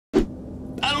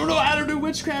I don't know how to do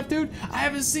witchcraft, dude. I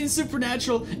haven't seen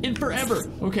Supernatural in forever.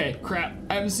 Okay, crap.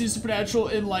 I haven't seen Supernatural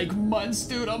in like months,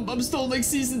 dude. I'm still in like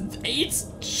season 8.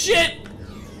 Shit!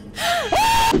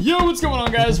 Yo, what's going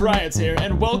on, guys? Riot's here,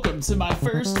 and welcome to my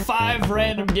first 5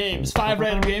 random games. 5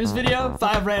 random games video,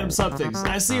 5 random somethings.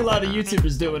 I see a lot of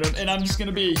YouTubers doing them, and I'm just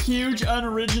gonna be a huge,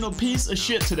 unoriginal piece of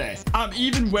shit today. I'm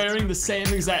even wearing the same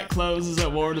exact clothes as I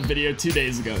wore in a video 2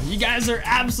 days ago. You guys are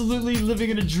absolutely living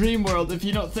in a dream world if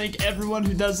you don't think everyone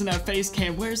who doesn't have face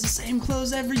cam wears the same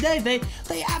clothes every day.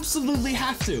 They absolutely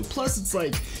have to. Plus,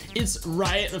 it's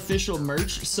Riot official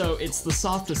merch, so it's the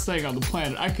softest thing on the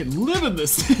planet. I can live in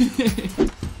this thing.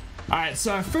 Alright,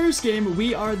 so our first game,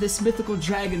 we are this mythical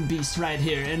dragon beast right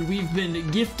here, and we've been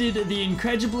gifted the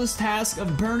incredulous task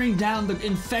of burning down the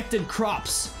infected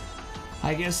crops.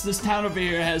 I guess this town over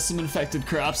here has some infected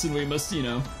crops, and we must, you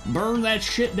know, burn that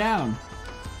shit down.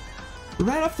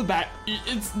 Right off the bat,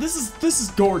 this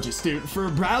is gorgeous, dude. For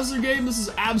a browser game, this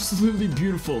is absolutely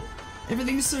beautiful.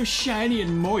 Everything's so shiny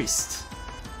and moist.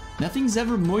 Nothing's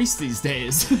ever moist these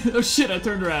days. Oh shit, I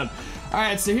turned around.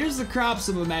 Alright, so here's the crops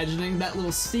I'm imagining. That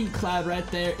little stink cloud right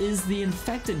there is the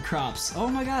infected crops. Oh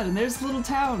my god, and there's the little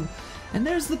town. And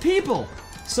there's the people.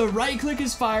 So right click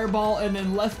is fireball, and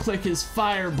then left click is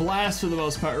fire blast for the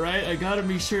most part, right? I gotta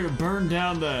be sure to burn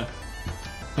down the...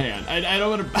 Hang on, I don't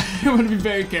want to I want to be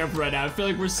very careful right now. I feel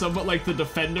like we're somewhat like the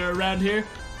defender around here.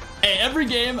 Hey, every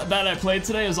game that I played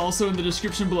today is also in the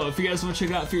description below. If you guys want to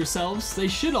check it out for yourselves, they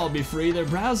should all be free. They're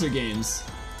browser games.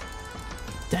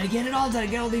 Did I get it all? Did I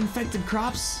get all the infected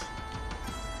crops?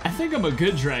 I think I'm a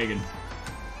good dragon.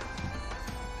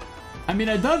 I mean,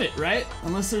 I done it, right?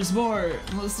 Unless there's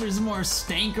more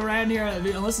stank around here,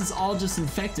 unless it's all just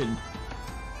infected.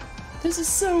 This is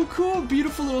so cool,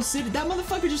 beautiful little city. That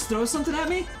motherfucker just throw something at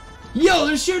me? Yo,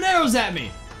 they're shooting arrows at me!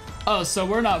 Oh, so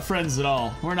we're not friends at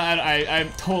all. We're not, I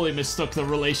totally mistook the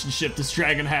relationship this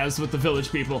dragon has with the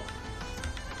village people.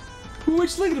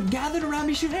 Which, look at them, gathered around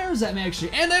me shooting arrows at me,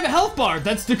 actually. And they have a health bar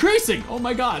that's decreasing! Oh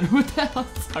my god, what the hell?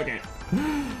 Okay.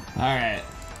 Alright.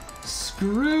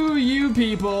 Screw you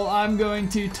people. I'm going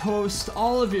to toast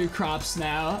all of your crops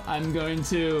now. I'm going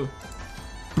to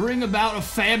bring about a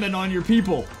famine on your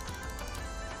people.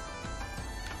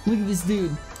 Look at this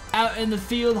dude. Out in the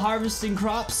field harvesting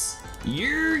crops.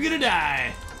 You're gonna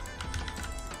die.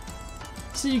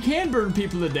 So you can burn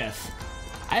people to death.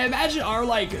 I imagine our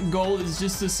goal is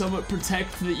just to somewhat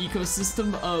protect the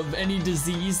ecosystem of any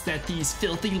disease that these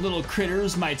filthy little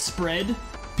critters might spread.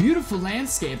 Beautiful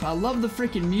landscape. I love the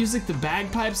freaking music, the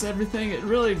bagpipes, everything. It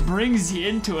really brings you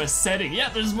into a setting. Yeah,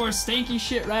 there's more stanky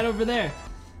shit right over there.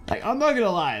 Like, I'm not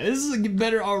gonna lie, this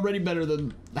is already better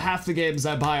than half the games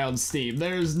I buy on Steam.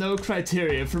 There's no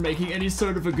criteria for making any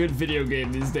sort of a good video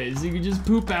game these days. You can just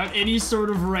poop out any sort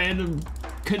of random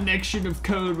connection of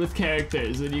code with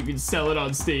characters and you can sell it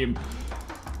on Steam.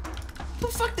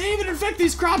 What the fuck do they even infect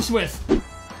these crops with?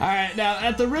 Alright, now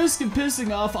at the risk of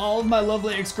pissing off all of my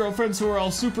lovely ex-girlfriends who are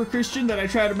all super Christian that I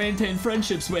try to maintain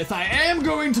friendships with, I am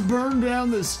going to burn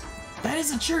down this... That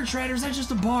is a church, right? Or is that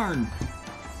just a barn?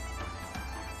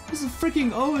 This is a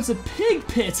freaking... Oh, it's a pig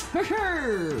pit!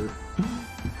 The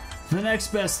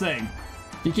next best thing.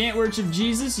 If you can't worship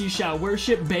Jesus, you shall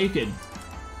worship bacon.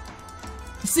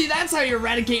 See, that's how you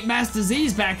eradicate mass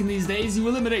disease back in these days. You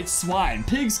eliminate swine.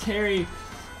 Pigs carry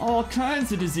all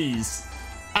kinds of disease.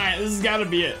 Alright, this has gotta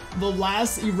be it. The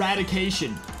last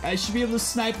eradication. I should be able to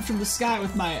snipe it from the sky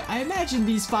with my... I imagine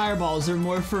these fireballs are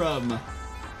more from...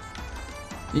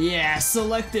 Yeah,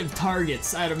 selective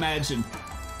targets, I'd imagine.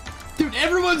 Dude,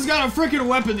 everyone's got a freaking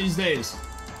weapon these days.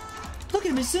 Look at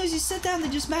them, as soon as you sit down, they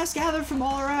just mass gather from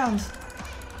all around.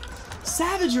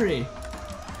 Savagery.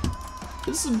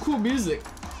 This is some cool music.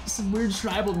 Some weird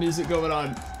tribal music going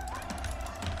on.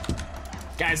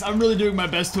 Guys, I'm really doing my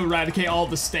best to eradicate all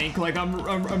the stank. Like,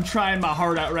 I'm trying my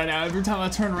heart out right now. Every time I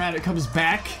turn around, it comes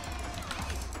back.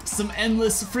 Some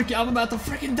endless freaking... I'm about to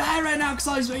freaking die right now because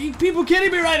all these people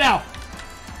kidding me right now.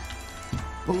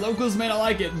 The locals may not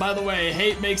like it. By the way,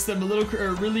 hate makes them a little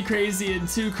really crazy and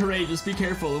too courageous. Be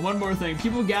careful. And one more thing.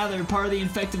 People gather part of the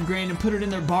infected grain and put it in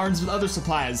their barns with other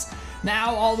supplies.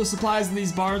 Now all the supplies in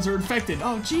these barns are infected.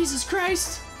 Oh, Jesus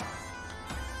Christ.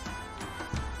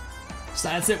 So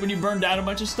that's it. When you burn down a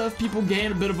bunch of stuff, people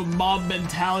gain a bit of a mob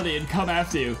mentality and come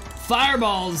after you.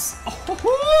 Fireballs.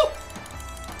 Oh,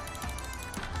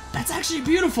 that's actually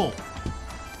beautiful.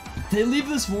 They leave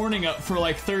this warning up for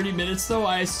like 30 minutes though.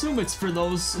 I assume it's for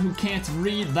those who can't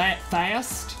read that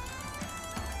fast.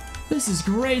 This is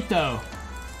great though.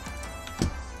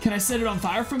 Can I set it on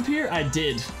fire from here? I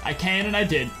did. I can and I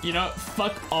did. You know,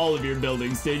 fuck all of your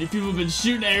buildings, dude. You people have been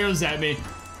shooting arrows at me.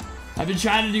 I've been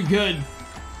trying to do good.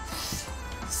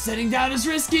 Setting down is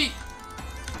risky.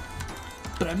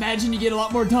 But I imagine you get a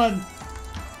lot more done.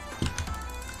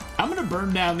 I'm gonna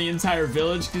burn down the entire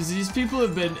village because these people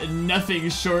have been nothing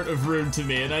short of rude to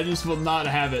me and I just will not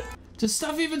have it. Does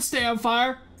stuff even stay on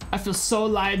fire? I feel so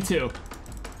lied to. I'm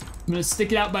gonna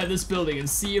stick it out by this building and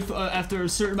see if after a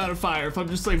certain amount of fire, if I'm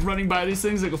just like running by these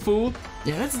things like a fool.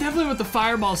 Yeah, that's definitely what the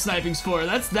fireball sniping's for.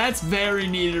 That's very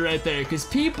needed right there because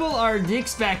people are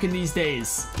dicks back in these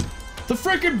days. The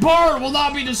frickin' barn will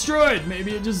not be destroyed.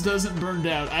 Maybe it just doesn't burn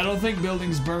down. I don't think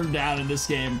buildings burn down in this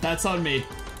game. That's on me.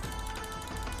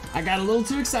 I got a little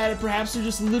too excited. Perhaps they're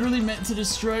just literally meant to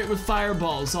destroy it with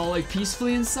fireballs, all like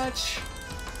peacefully and such.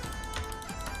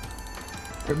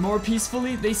 Or more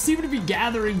peacefully. They seem to be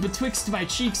gathering betwixt my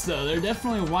cheeks though. They're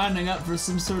definitely winding up for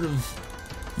some sort of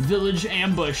village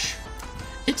ambush.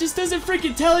 It just doesn't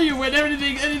freaking tell you when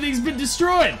anything's been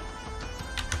destroyed.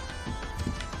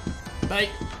 Like,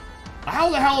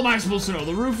 how the hell am I supposed to know?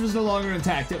 The roof is no longer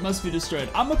intact. It must be destroyed.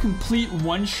 I'm a complete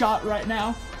one-shot right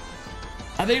now.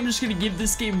 I think I'm just gonna give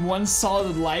this game one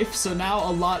solid life, so now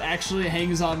a lot actually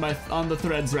hangs on the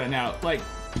threads right now. Like,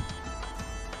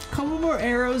 a couple more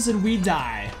arrows and we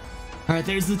die. All right,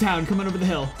 there's the town coming over the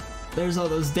hill. There's all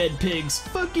those dead pigs.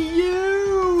 Fuck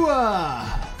you!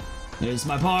 There's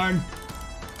my barn.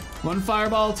 One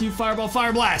fireball, two fireball,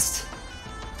 fire blast.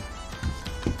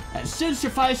 That should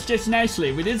suffice just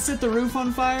nicely. We did set the roof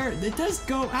on fire. It does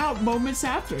go out moments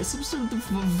after. Some sort of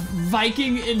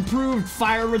Viking improved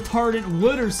fire retardant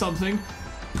wood or something.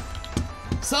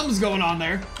 Something's going on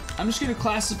there. I'm just gonna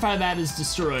classify that as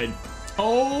destroyed.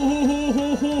 Oh!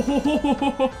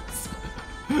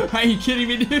 Are you kidding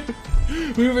me, dude?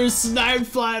 We were sniped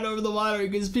flying over the water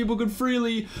because people could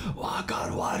freely walk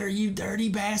on water, you dirty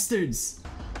bastards.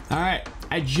 Alright,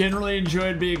 I generally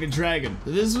enjoyed being a dragon.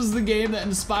 This was the game that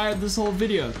inspired this whole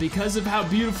video because of how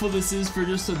beautiful this is for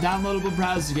just a downloadable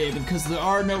browser game and because there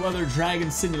are no other dragon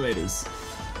simulators.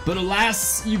 But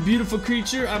alas, you beautiful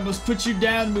creature, I must put you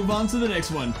down and move on to the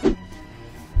next one.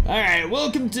 Alright,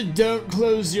 welcome to Don't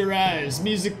Close Your Eyes,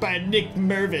 music by Nick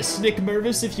Mervis. Nick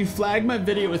Mervis, if you flag my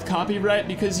video with copyright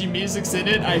because your music's in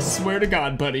it, I swear to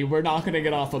God, buddy, we're not gonna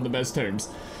get off on the best terms.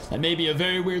 That may be a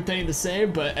very weird thing to say,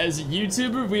 but as a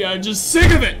YouTuber, we are just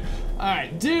sick of it!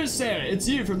 Alright, dear Sarah, it's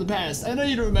you from the past. I know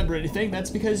you don't remember anything, that's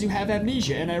because you have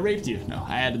amnesia and I raped you. No,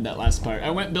 I added that last part.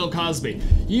 I went Bill Cosby.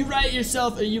 You write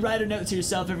a note to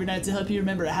yourself every night to help you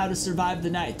remember how to survive the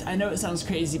night. I know it sounds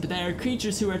crazy, but there are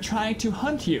creatures who are trying to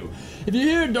hunt you. If you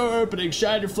hear a door opening,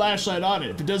 shine your flashlight on it.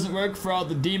 If it doesn't work for all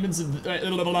the demons of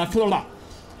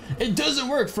It doesn't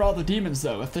work for all the demons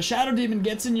though. If the shadow demon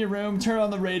gets in your room, turn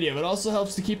on the radio. It also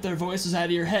helps to keep their voices out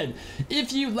of your head.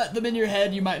 If you let them in your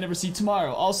head, you might never see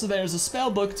tomorrow. Also, there's a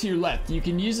spell book to your left. You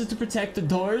can use it to protect the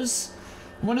doors.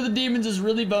 One of the demons is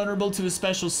really vulnerable to a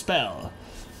special spell.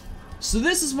 So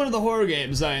this is one of the horror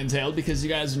games I entailed because you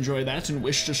guys enjoy that and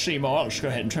wish to see more. I'll just go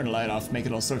ahead and turn the light off, make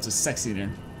it all sorts of sexy there.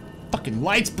 Fucking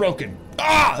light's broken.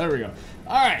 Ah, there we go.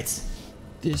 All right.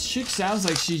 This chick sounds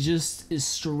like she just is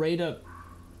straight up.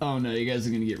 Oh no, you guys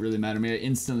are gonna get really mad at me. I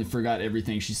instantly forgot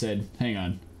everything she said. Hang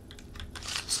on.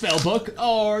 Spell book?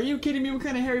 Oh, are you kidding me? What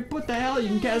kind of Harry? What the hell? You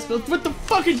can cast spells with the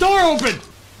fucking door open!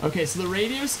 Okay, so the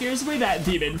radio scares away that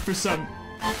demon for some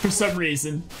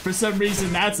reason. For some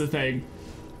reason, that's a thing.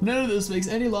 None of this makes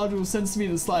any logical sense to me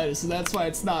in the slightest, so that's why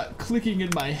it's not clicking in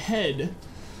my head.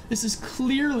 This is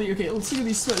clearly, okay, let's see what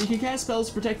these spells. You can cast spells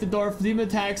to protect the door. If the demon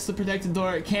attacks the protected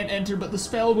door, it can't enter, but the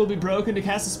spell will be broken. To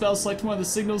cast a spell, select one of the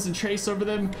signals and trace over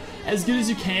them as good as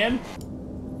you can.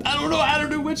 I don't know how to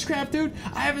do witchcraft, dude.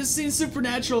 I haven't seen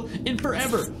Supernatural in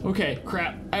forever. Okay,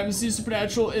 crap. I haven't seen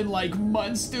Supernatural in like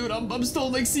months, dude. I'm still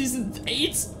in like season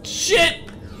 8. Shit!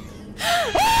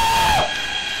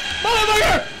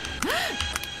 Motherfucker!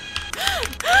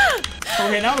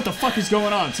 Okay, now what the fuck is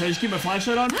going on? So I just keep my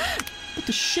flashlight on? What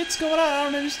the shit's going on? I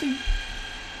don't understand.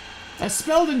 That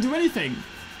spell didn't do anything.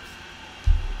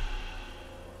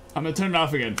 I'm gonna turn it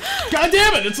off again. God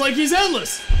damn it! It's like he's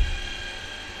endless!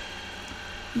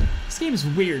 This game is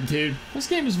weird, dude. This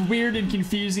game is weird and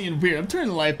confusing and weird. I'm turning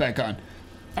the light back on.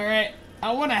 Alright,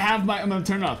 I wanna have my... I'm gonna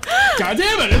turn it off. God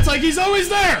damn it! It's like he's always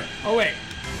there! Oh, wait.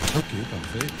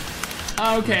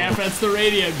 Okay, that's the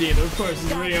radio demon. Of course, it's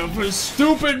the radio. For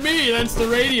stupid me, that's the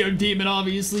radio demon,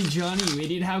 obviously. Johnny, you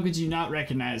idiot, how could you not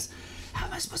recognize? How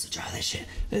am I supposed to draw this shit?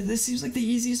 This seems like the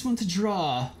easiest one to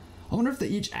draw. I wonder if they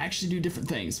each actually do different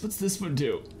things. What's this one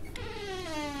do?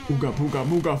 Pooga, pooga,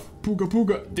 mooga, pooga,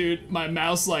 pooga. Dude, my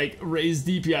mouse, like, raised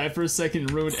DPI for a second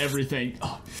and ruined everything.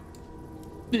 Oh.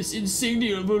 This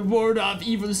insignia will ward off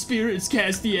evil spirits,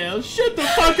 Castiel. Shut the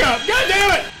fuck up! God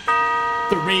damn it!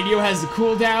 The radio has a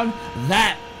cooldown.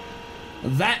 That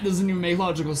That doesn't even make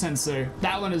logical sense, sir.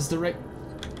 That one is direct.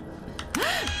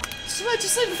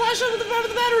 Just like the flashlight with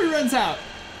the battery runs out.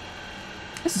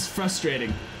 This is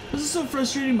frustrating. This is so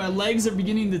frustrating. My legs are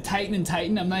beginning to tighten and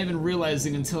tighten. I'm not even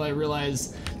realizing until I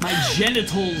realize my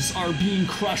genitals are being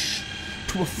crushed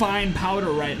to a fine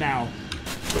powder right now.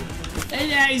 And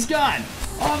yeah, he's gone.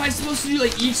 Oh, am I supposed to do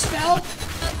like each spell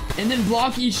and then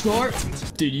block each door?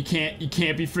 Dude, you can't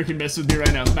be freaking messing with me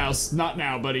right now, mouse. Not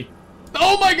now, buddy.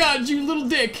 Oh my God, you little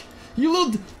dick. You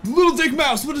little dick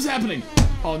mouse. What is happening?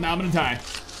 Oh, now I'm gonna die.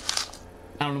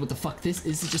 I don't know what the fuck this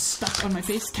is. It just stuck on my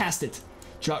face. Cast it.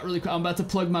 Draw it really quick. I'm about to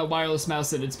plug my wireless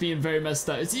mouse in. It's being very messed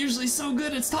up. It's usually so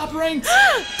good. It's top ranked.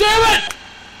 Damn it!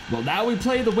 Well, now we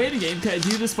play the waiting game. Can I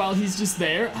do this while he's just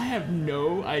there? I have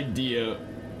no idea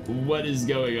what is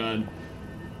going on.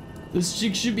 This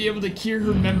chick should be able to cure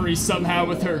her memory somehow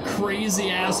with her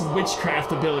crazy-ass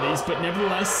witchcraft abilities, but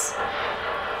nevertheless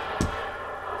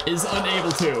is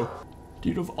unable to.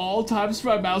 Dude, of all times for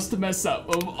my mouse to mess up,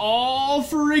 of all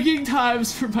freaking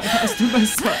times for my mouse to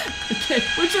mess up. Okay,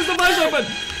 which is the flashlight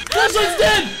button? Flashlight's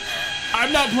dead!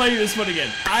 I'm not playing this one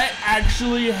again. I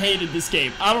actually hated this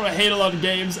game. I don't hate a lot of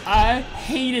games. I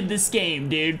hated this game,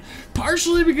 dude.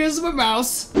 Partially because of my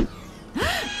mouse.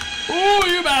 Oh,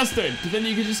 you bastard! But then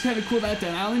you can just kind of cool that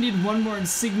down. I only need one more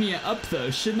insignia up,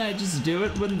 though. Shouldn't I just do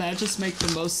it? Wouldn't that just make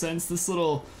the most sense? This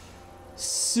little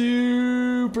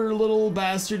super little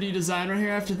bastardy design right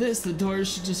here. After this, the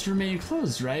doors should just remain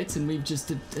closed, right? And we've just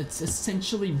it's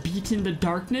essentially beaten the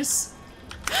darkness.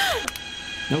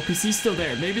 No, because he's still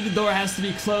there. Maybe the door has to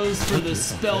be closed for the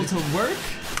spell to work.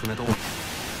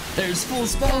 There's full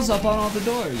spells up on all the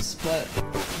doors, but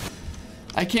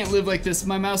I can't live like this.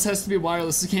 My mouse has to be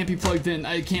wireless. It can't be plugged in.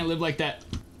 I can't live like that.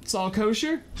 It's all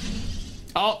kosher.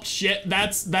 Oh shit,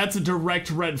 that's a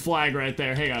direct red flag right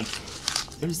there. Hang on.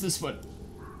 There's this one.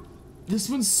 This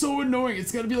one's so annoying.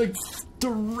 It's gotta be like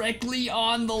directly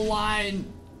on the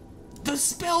line. The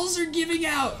spells are giving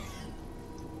out.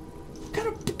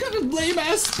 What kind of lame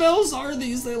ass spells are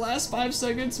these? They last 5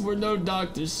 seconds. We're no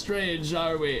Doctor Strange,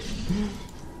 are we?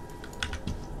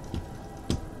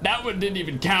 That one didn't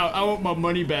even count. I want my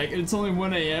money back, and it's only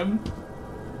 1 AM.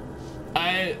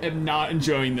 I am not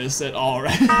enjoying this at all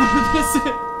right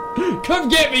now. Come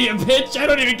get me, you bitch! I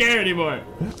don't even care anymore.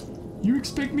 You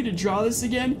expect me to draw this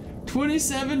again?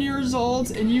 27 years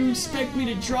old, and you expect me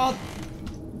to draw?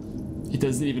 It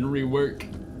doesn't even rework.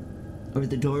 Or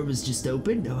the door was just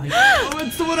open? No, oh,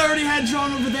 it's the one I already had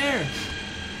drawn over there.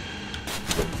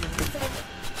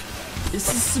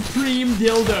 This is Supreme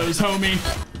Dildos, homie.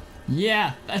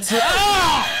 Yeah, that's it.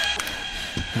 Ah!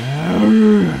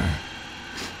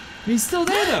 He's still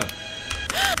there, though.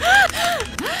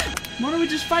 Why don't we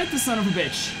just fight the son of a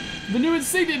bitch? The new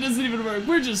insignia doesn't even work.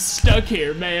 We're just stuck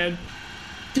here, man.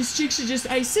 This chick should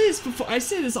just, I say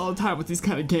this all the time with these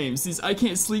kind of games. These I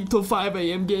can't sleep till 5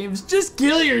 AM games. Just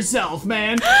kill yourself,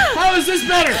 man. How is this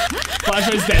better?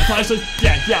 Flashlight's dead. Flashlight's,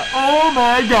 yeah. Oh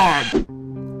my God.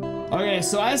 Okay,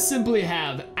 so I simply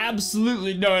have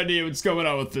absolutely no idea what's going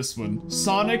on with this one.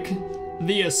 Sonic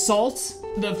the Assault.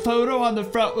 The photo on the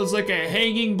front was like a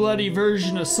hanging bloody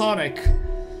version of Sonic.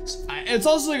 It's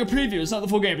also like a preview. It's not the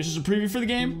full game. It's just a preview for the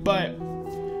game, but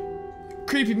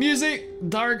creepy music,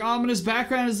 dark ominous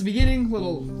background is the beginning,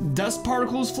 little dust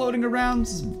particles floating around.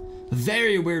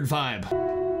 Very weird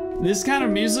vibe. This kind of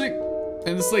music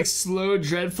and this like slow,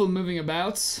 dreadful moving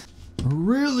about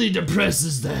really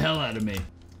depresses the hell out of me.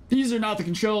 These are not the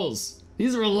controls.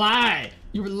 These are a lie.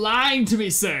 You were lying to me,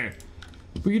 sir.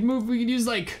 We could move, we could use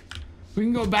like, we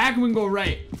can go back and we can go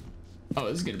right. Oh,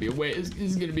 this is gonna be a way, this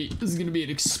is gonna be an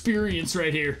experience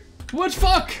right here. What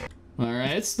fuck?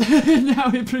 Alright, now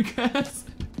we progress.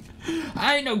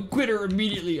 I ain't no quitter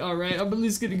immediately, alright? I'm at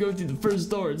least gonna go through the first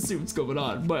door and see what's going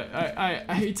on. But I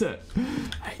hate to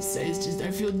say it's just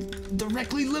I feel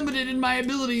directly limited in my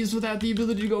abilities without the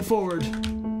ability to go forward.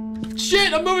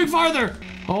 Shit, I'm moving farther!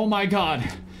 Oh my God.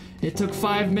 It took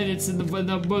 5 minutes and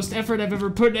the most effort I've ever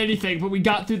put in anything, but we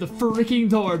got through the freaking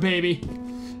door, baby.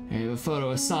 I have a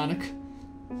photo of Sonic.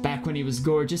 Back when he was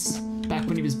gorgeous. Back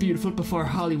when he was beautiful before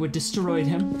Hollywood destroyed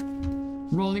him.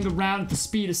 Rolling around at the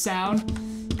speed of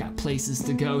sound. Got places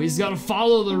to go. He's gotta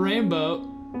follow the rainbow.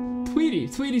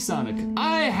 Tweety Sonic.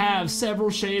 I have several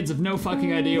shades of no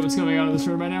fucking idea what's going on in this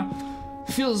room right now.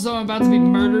 I feel as though I'm about to be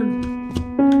murdered.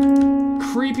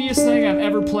 Creepiest thing I've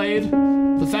ever played.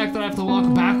 The fact that I have to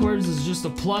walk backwards is just a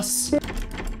plus.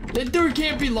 That door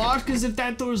can't be locked, because if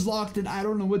that door's locked, then I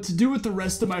don't know what to do with the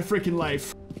rest of my freaking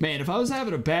life. Man, if I was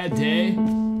having a bad day,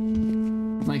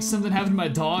 like something happened to my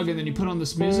dog and then you put on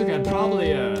this music, I'd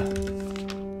probably,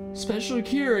 special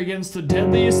cure against the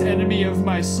deadliest enemy of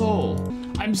my soul.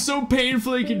 I'm so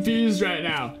painfully confused right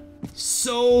now.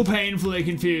 So painfully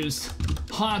confused.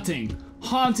 Haunting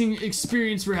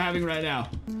experience we're having right now.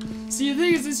 See, the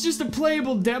thing is, it's just a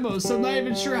playable demo, so I'm not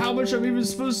even sure how much I'm even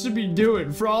supposed to be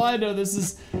doing. For all I know, this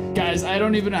is... Guys, I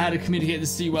don't even know how to communicate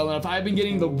this to you well enough. I've been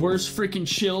getting the worst freaking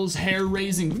chills,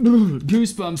 hair-raising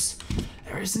goosebumps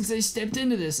ever since I stepped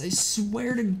into this. I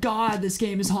swear to God, this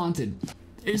game is haunted.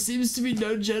 There seems to be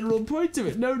no general point to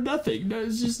it. No, nothing. No,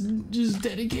 it's just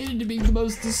dedicated to being the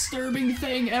most disturbing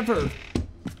thing ever.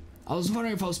 I was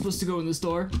wondering if I was supposed to go in this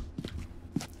door.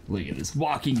 Look at this,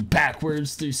 walking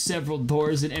backwards through several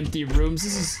doors and empty rooms.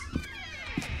 This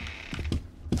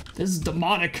is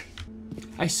demonic.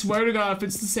 I swear to God, if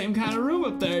it's the same kind of room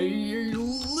up there, you're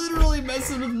literally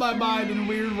messing with my mind in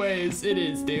weird ways. It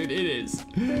is, dude, it is.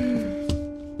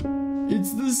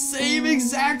 It's the same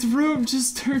exact room,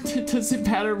 just it doesn't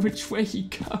matter which way you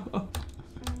go.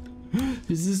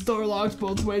 Is this door locked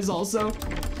both ways also?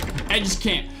 I just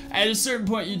can't. At a certain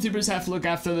point, YouTubers have to look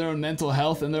after their own mental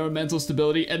health and their own mental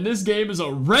stability, and this game is a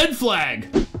red flag!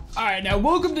 Alright, now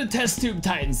welcome to Test Tube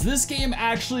Titans. This game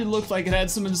actually looked like it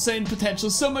had some insane potential,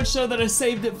 so much so that I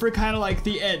saved it for kind of like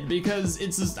the end, because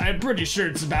I'm pretty sure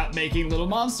it's about making little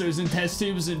monsters in test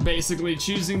tubes and basically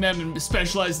choosing them and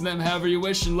specializing them however you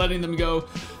wish and letting them go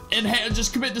and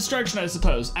just commit destruction, I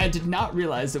suppose. I did not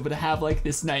realize it would have like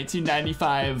this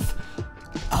 1995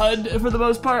 HUD for the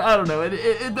most part. I don't know. It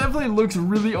definitely looks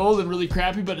really old and really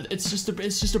crappy, but it's just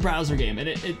a browser game, and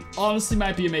it honestly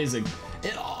might be amazing.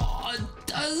 It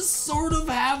does sort of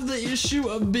have the issue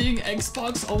of being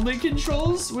Xbox only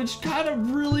controls, which kind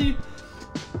of really,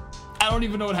 I don't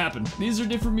even know what happened. These are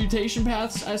different mutation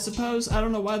paths, I suppose. I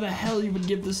don't know why the hell you would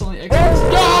give this only Xbox.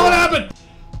 Oh, what happened?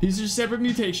 These are separate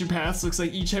mutation paths. Looks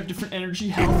like each have different energy,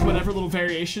 health, whatever little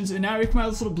variations, and now we come out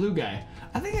with this little blue guy.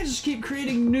 I think I just keep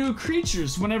creating new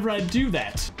creatures whenever I do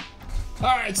that.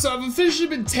 Alright, so I've officially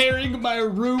been tearing my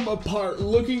room apart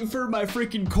looking for my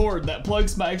freaking cord that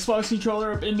plugs my Xbox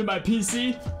controller up into my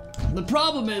PC. The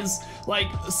problem is, like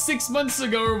 6 months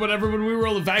ago or whatever, when we were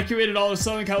all evacuated, all of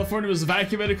Southern California was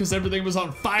evacuated because everything was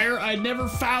on fire, I never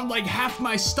found like half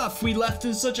my stuff. We left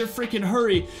in such a freaking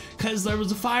hurry because there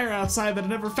was a fire outside that I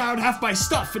never found half my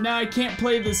stuff, and now I can't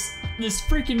play this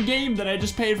freaking game that I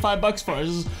just paid $5 for.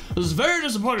 This is a very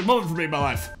disappointing moment for me in my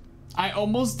life. I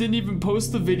almost didn't even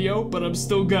post the video, but I'm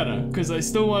still gonna, because I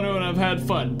still want to and I've had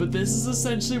fun. But this is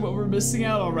essentially what we're missing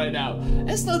out on right now.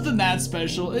 It's nothing that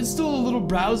special. It's still a little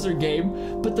browser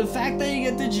game, but the fact that you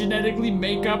get to genetically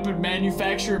make up and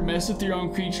manufacture and mess with your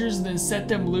own creatures and then set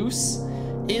them loose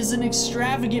is an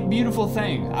extravagant, beautiful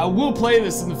thing. I will play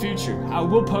this in the future. I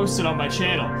will post it on my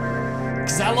channel,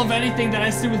 because I love anything that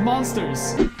has to do with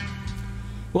monsters.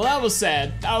 Well, that was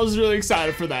sad. I was really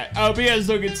excited for that. I hope you guys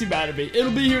don't get too mad at me.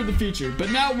 It'll be here in the future.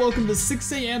 But now, welcome to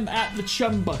 6 a.m. at the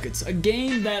Chum Buckets, a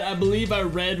game that I believe I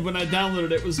read when I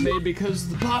downloaded it was made because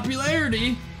of the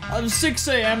popularity of 6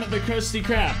 a.m. at the Krusty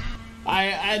Krab.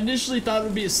 I initially thought it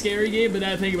would be a scary game, but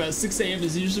now I think about it, 6 a.m.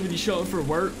 is usually when you show up for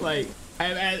work, like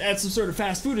at some sort of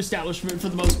fast food establishment for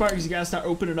the most part, because you gotta start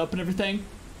opening up and everything.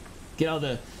 Get all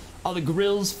the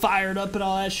grills fired up and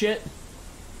all that shit.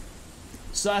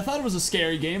 So I thought it was a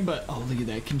scary game, but oh, look at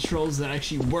that. Controls that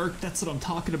actually work. That's what I'm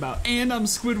talking about. And I'm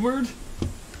Squidward.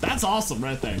 That's awesome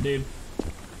right there, dude.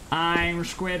 I'm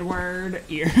Squidward.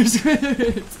 You're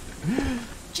Squidward.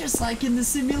 Just like in the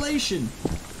simulation.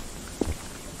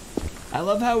 I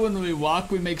love how when we walk,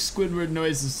 we make Squidward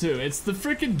noises too. It's the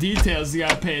freaking details you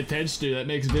gotta pay attention to that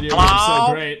makes video games so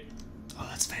great. Oh,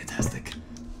 that's fantastic.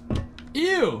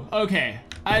 Ew. Okay.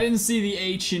 I didn't see the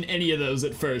H in any of those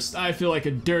at first. I feel like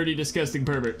a dirty, disgusting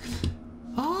pervert.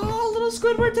 Oh, little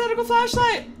Squidward tentacle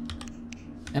flashlight.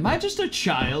 Am I just a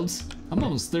child? I'm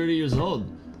almost 30 years old.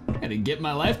 I gotta get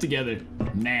my life together.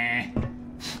 Nah.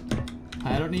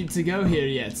 I don't need to go here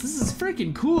yet. This is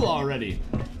freaking cool already.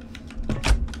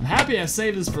 I'm happy I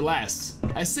saved this for last.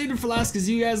 I saved it for last because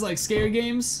you guys like scary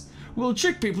games. We'll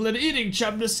trick people into eating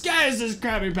chum disguised as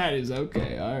Krabby Patties.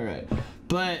 Okay, alright.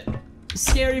 But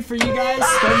scary for you guys,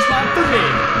 SpongeBob for me.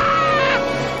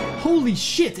 Holy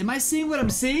shit, am I seeing what I'm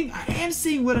seeing? I am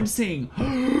seeing what I'm seeing.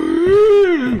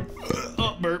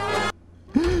 Oh, burp.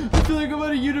 I feel like I'm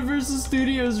on a Universal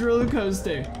Studios roller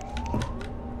coaster.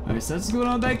 Alright, so that's what's going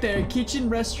on back there. Kitchen,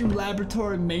 restroom,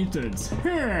 laboratory, maintenance.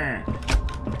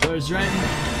 Doors right in.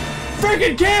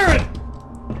 Freaking Karen!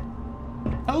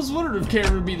 I was wondering if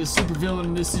Karen would be the supervillain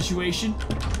in this situation.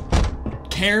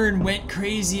 Karen went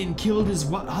crazy and killed his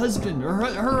husband, or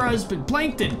her husband,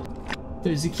 Plankton.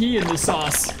 There's a key in the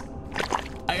sauce.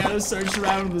 I gotta search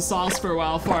around in the sauce for a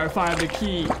while before I find the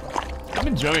key. I'm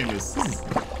enjoying this. This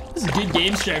is a good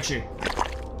game structure.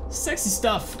 Sexy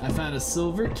stuff. I found a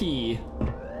silver key.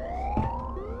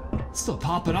 Still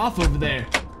popping off over there.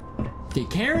 Okay,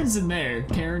 Karen's in there.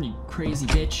 Karen, you crazy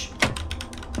bitch.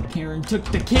 Karen took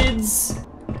the kids.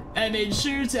 I made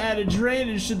sure to add a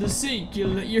drainage to the sink.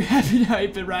 You're happy to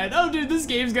hype it, right? Oh, dude, this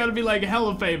game's gotta be like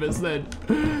hella famous then.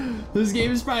 This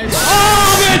game is probably.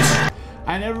 Oh, bitch!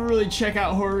 I never really check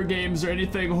out horror games or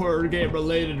anything horror game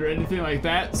related or anything like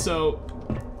that, so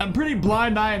I'm pretty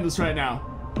blind eyeing this right now.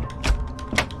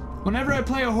 Whenever I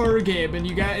play a horror game and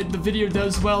the video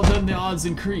does well, then the odds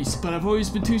increase, but I've always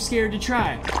been too scared to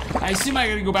try. I assume I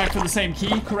gotta go back for the same key,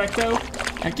 correcto?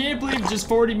 I can't believe just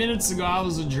 40 minutes ago I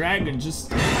was a dragon,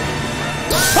 just...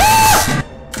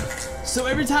 So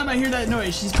every time I hear that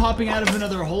noise, she's popping out of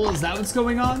another hole, is that what's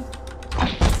going on?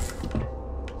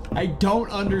 I don't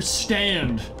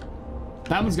understand.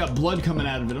 That one's got blood coming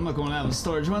out of it. I'm not going that one.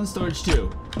 Storage 1, storage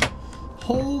 2.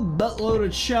 Whole buttload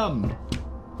of chum.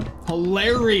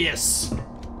 Hilarious.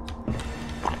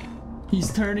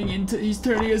 He's turning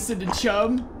us into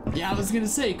chum. Yeah, I was gonna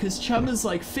say, cause chum is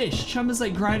like fish. Chum is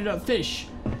like grinded up fish.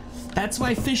 That's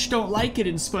why fish don't like it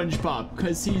in SpongeBob,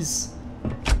 cause he's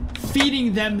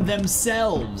feeding them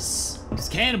themselves. It's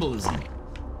cannibalism,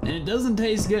 and it doesn't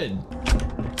taste good.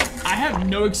 I have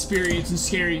no experience in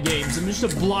scary games. I'm just a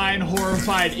blind,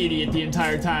 horrified idiot the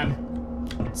entire time.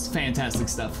 It's fantastic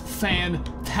stuff.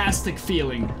 Fantastic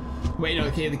feeling. Wait,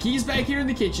 okay, the key's back here in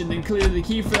the kitchen, then clearly the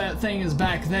key for that thing is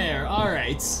back there.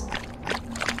 Alright.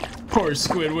 Poor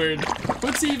Squidward.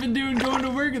 What's he even doing going to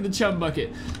work in the chum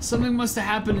bucket? Something must have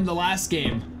happened in the last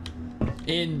game.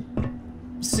 In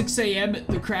 6 a.m. at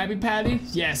the Krabby Patty?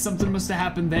 Yeah, something must have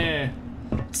happened there.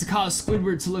 To cause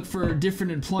Squidward to look for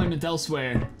different employment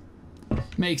elsewhere.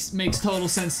 Makes total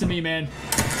sense to me, man.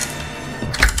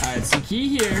 Alright, so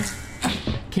key here.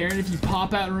 Karen, if you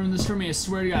pop out and ruin this for me, I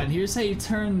swear to God. Here's how you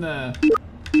turn the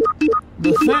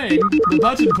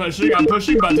button pushing. I'm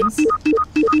pushing buttons.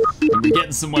 And we're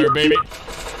getting somewhere, baby.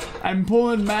 I'm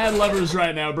pulling mad levers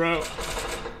right now, bro.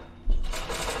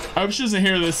 I hope she doesn't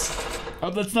hear this. I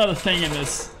hope that's not a thing in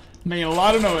this. Making a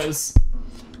lot of noise.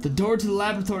 The door to the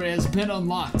laboratory has been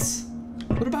unlocked.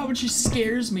 What about when she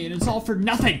scares me and it's all for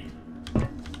nothing?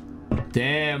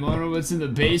 Damn, I don't know what's in the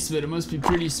basement. It must be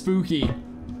pretty spooky.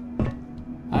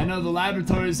 I know the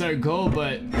laboratory's our goal,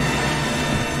 but...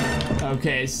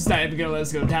 Okay, she's not even gonna let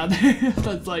us go down there.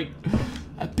 That's like...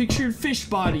 I pictured fish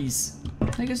bodies.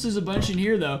 I guess there's a bunch in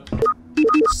here, though.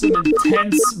 Some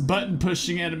intense button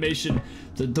pushing animation.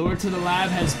 The door to the lab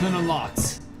has been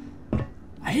unlocked.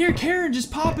 I hear Karen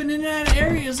just popping in and out of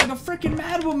areas like a freaking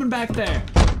mad woman back there.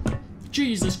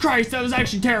 Jesus Christ, that was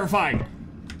actually terrifying.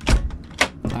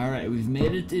 Alright, we've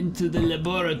made it into the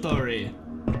laboratory.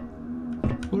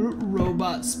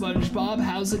 Robot SpongeBob,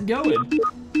 how's it going?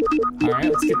 Alright,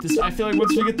 let's get this. I feel like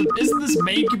once we get the... Isn't this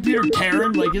main computer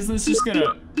Karen? Like, isn't this just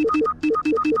gonna...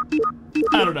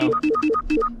 I don't know.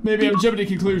 Maybe I'm jumping to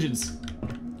conclusions.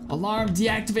 Alarm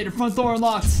deactivated, front door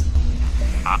unlocked.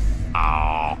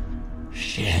 Uh-oh.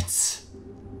 Shit.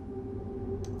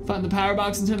 Find the power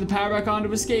box and turn the power back on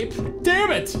to escape.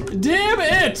 Damn it! Damn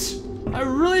it! I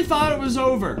really thought it was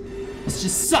over. This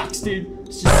just sucks, dude.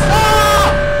 It's just...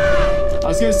 Ah! I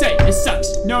was gonna say, it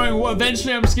sucks. Knowing well,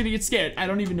 eventually I'm just gonna get scared. I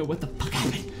don't even know what the fuck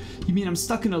happened. You mean I'm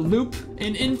stuck in a loop?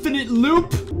 An infinite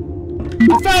loop?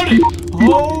 I found it!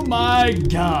 Oh my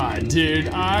god, dude.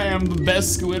 I am the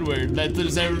best Squidward that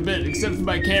there's ever been. Except for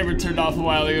my camera turned off a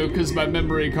while ago because my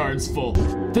memory card's full.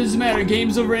 Doesn't matter,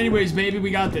 game's over anyways, baby.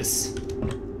 We got this.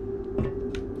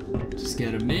 Just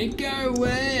gotta make our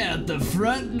way out the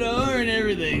front door and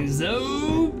everything's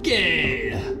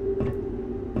okay.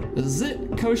 This is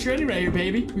it. Kosher Eddie right here,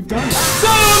 baby. We've done it. Son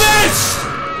of a bitch!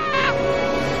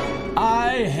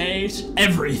 I hate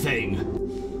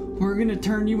everything. We're gonna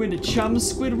turn you into chum,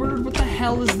 Squidward? What the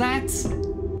hell is that?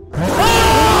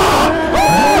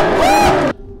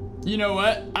 You know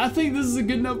what? I think this is a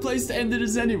good enough place to end it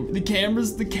as anyway.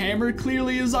 The camera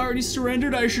clearly has already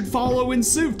surrendered. I should follow in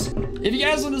suit. If you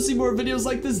guys want to see more videos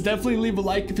like this, definitely leave a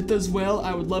like if it does well.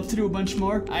 I would love to do a bunch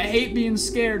more. I hate being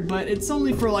scared, but it's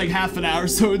only for like half an hour,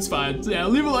 so it's fine. So yeah,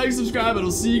 leave a like, subscribe, and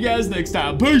I'll see you guys next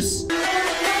time. Peace!